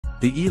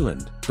The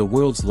eland, the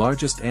world's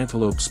largest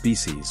antelope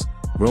species,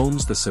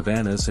 roams the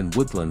savannas and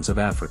woodlands of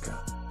Africa.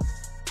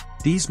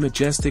 These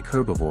majestic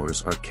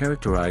herbivores are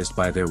characterized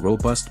by their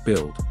robust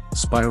build,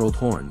 spiraled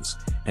horns,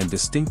 and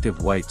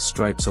distinctive white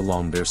stripes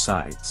along their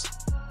sides.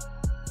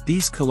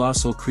 These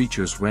colossal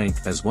creatures rank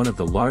as one of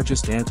the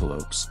largest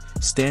antelopes,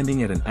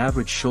 standing at an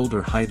average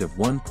shoulder height of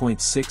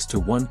 1.6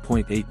 to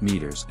 1.8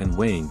 meters and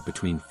weighing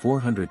between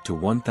 400 to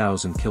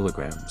 1,000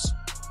 kilograms.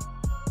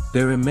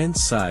 Their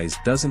immense size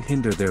doesn't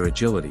hinder their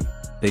agility.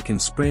 They can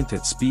sprint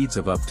at speeds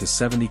of up to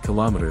 70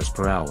 kilometers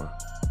per hour.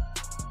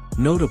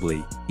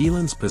 Notably,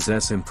 elands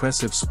possess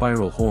impressive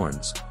spiral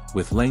horns,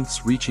 with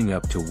lengths reaching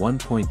up to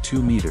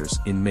 1.2 meters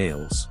in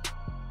males.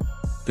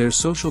 Their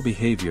social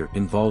behavior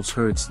involves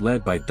herds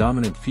led by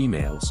dominant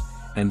females,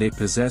 and they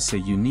possess a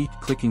unique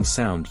clicking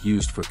sound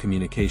used for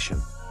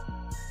communication.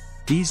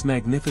 These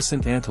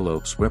magnificent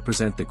antelopes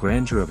represent the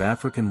grandeur of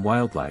African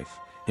wildlife,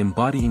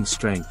 embodying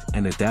strength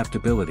and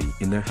adaptability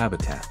in their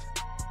habitat.